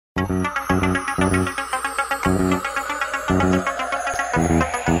Just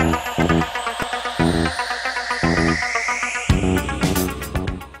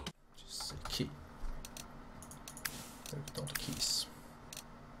a key. There we go, the keys.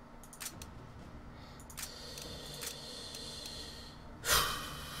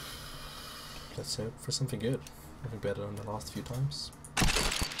 Let's hope for something good. Nothing better than the last few times.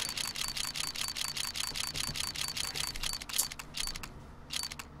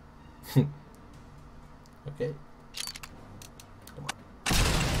 Okay. Come on.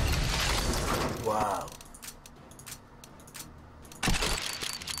 Wow.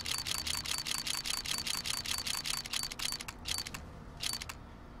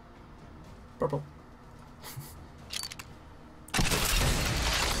 Purple.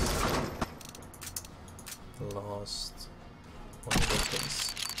 Lost one of those things.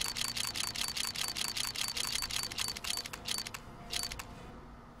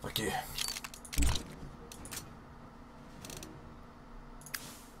 Fuck you.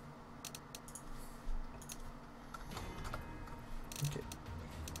 Okay.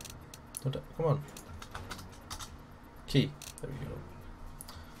 Come on. Key. There we go.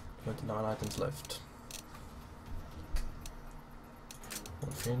 29 items left.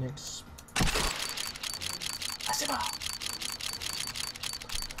 One Phoenix.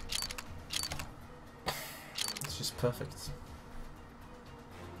 It's just perfect.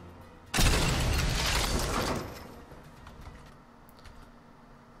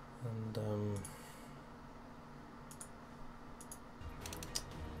 And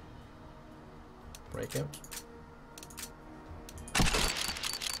breakout.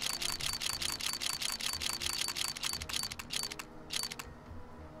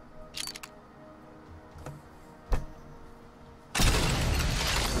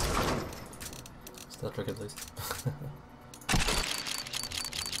 That trick at least.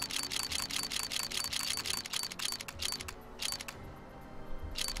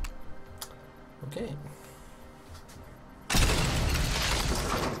 Okay.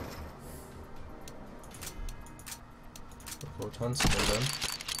 Four tons, well done.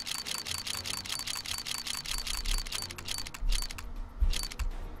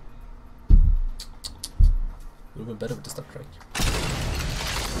 Would have been better with the start track.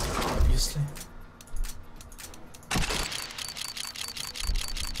 Obviously.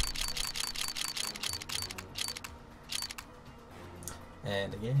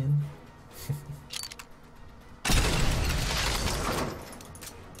 And again.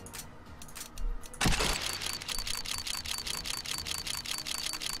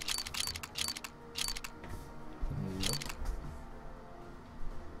 Nope.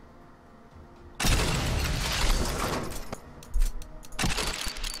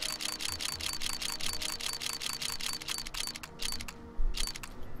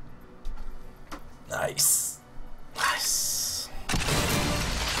 Nice. Nice.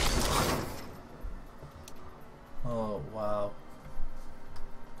 Oh wow.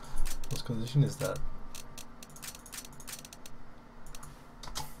 What condition is that?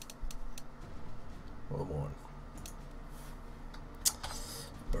 Well worn.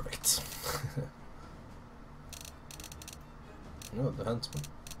 Perfect. No, the huntsman.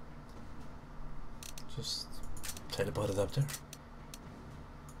 Just teleported up there.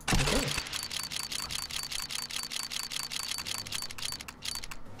 Okay.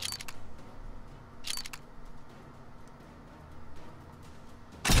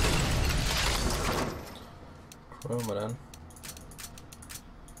 Chroma then.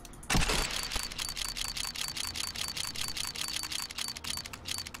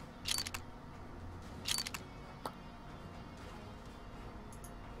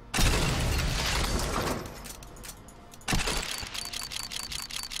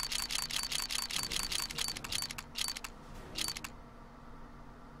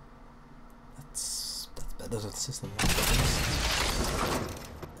 That's better than the system.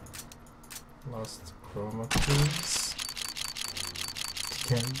 Last chroma keys.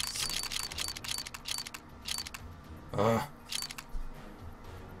 Ah.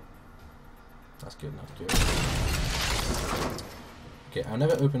 That's good, not good. Okay, I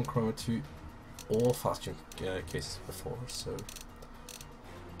never opened chroma 2 or Falchion cases before, so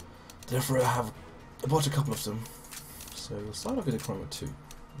therefore I bought a couple of them. So we'll start off with the chroma 2.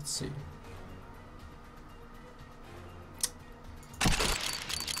 Let's see.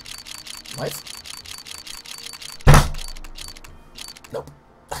 Right? Nope.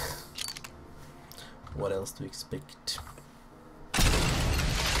 What else to expect?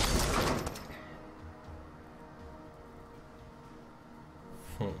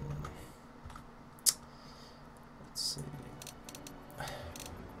 Let's see.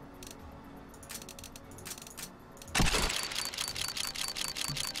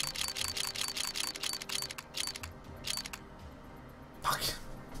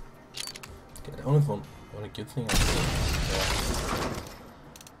 only good thing I've seen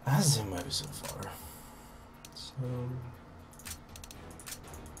as in maybe so far. So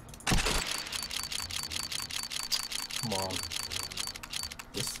come on.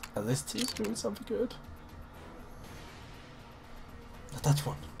 At least he's doing something good. Not that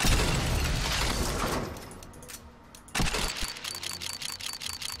one.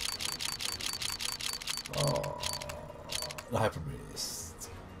 Oh, the hyperbeast.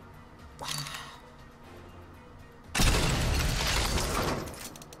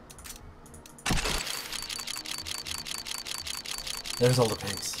 There's all the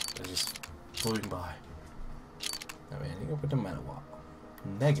pigs. They're just flying by. I mean, you go with the Manowar.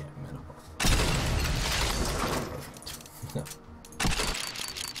 Negative Manowar. Perfect. No.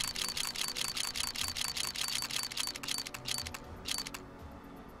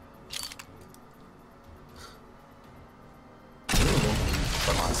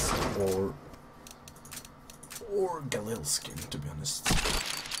 Or Galil skin, to be honest.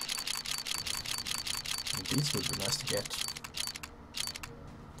 And these would be nice to get.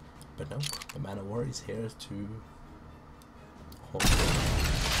 But no, the Manowar is here to hold it.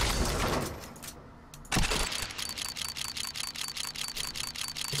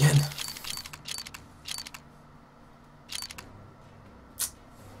 Again!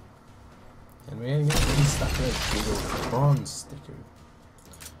 And we're gonna get this that red little bronze sticker.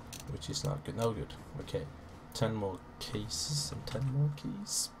 Which is not good. No good. Okay. 10 more cases and 10 more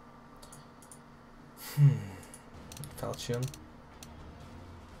keys. Falchion.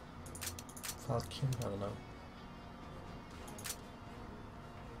 Falchion? I don't know.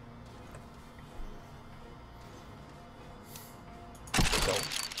 Go.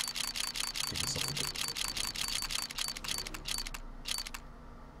 Give me something good.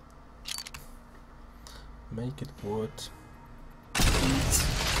 Make it wood. Please.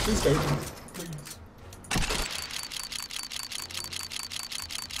 Please, baby. Please.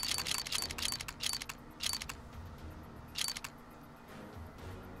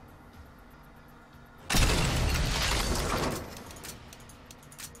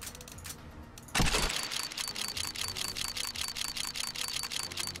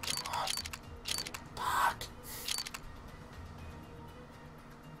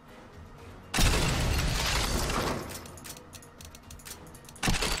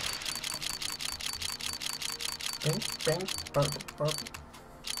 Pink, pink, purple, purple.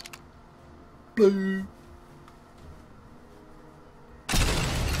 Blue.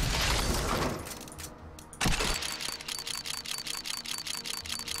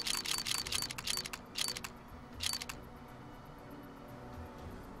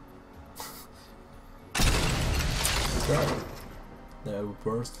 Okay. The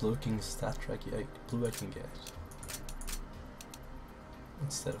worst looking stat track blue I can get.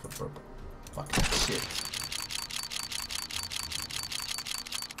 Instead of a purple. Fuck that shit.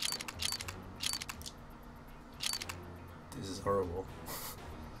 This is horrible.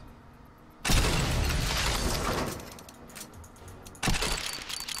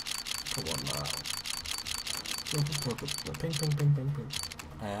 Come on now. Purple, pink, pink, pink, pink, pink.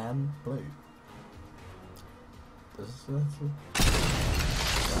 And blue. This is it.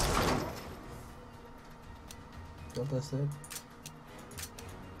 What that's it?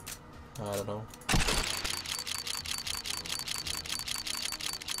 I don't know.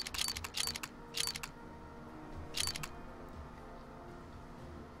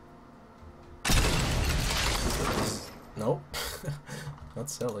 Nope. Not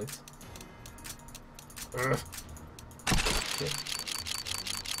sell it. Ugh. Okay.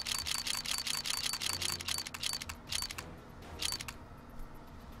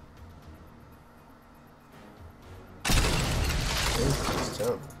 This is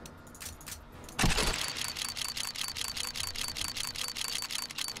terrible.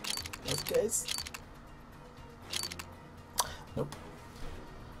 Those guys. Nope.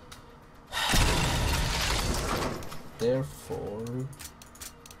 Therefore,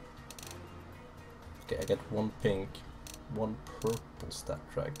 okay, I get one pink, one purple stat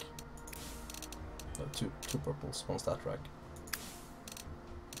track. No, two purples, one stat track,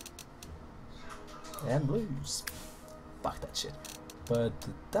 and blues. Fuck that shit. But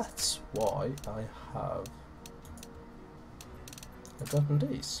that's why I have gotten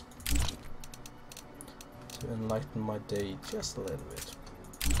these to enlighten my day just a little bit.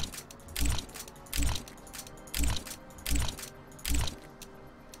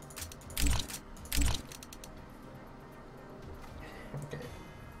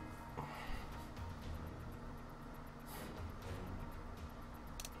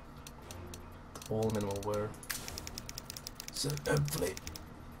 All minimal wear. So hopefully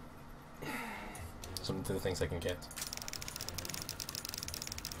some of the things I can get.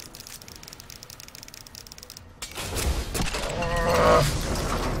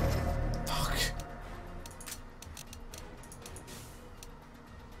 Fuck.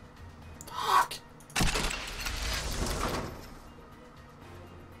 Fuck.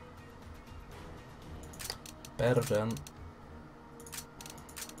 Better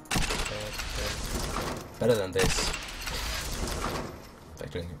than this.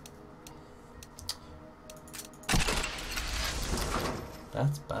 Factory new.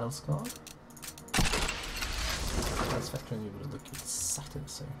 That's battle scar. That's factory new would look exactly the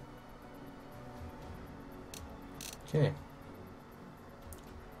same. Okay.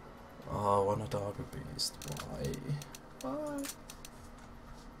 Oh, one of the Arbor Beast. Why? Why?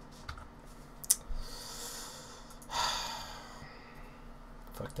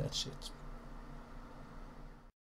 Fuck that shit.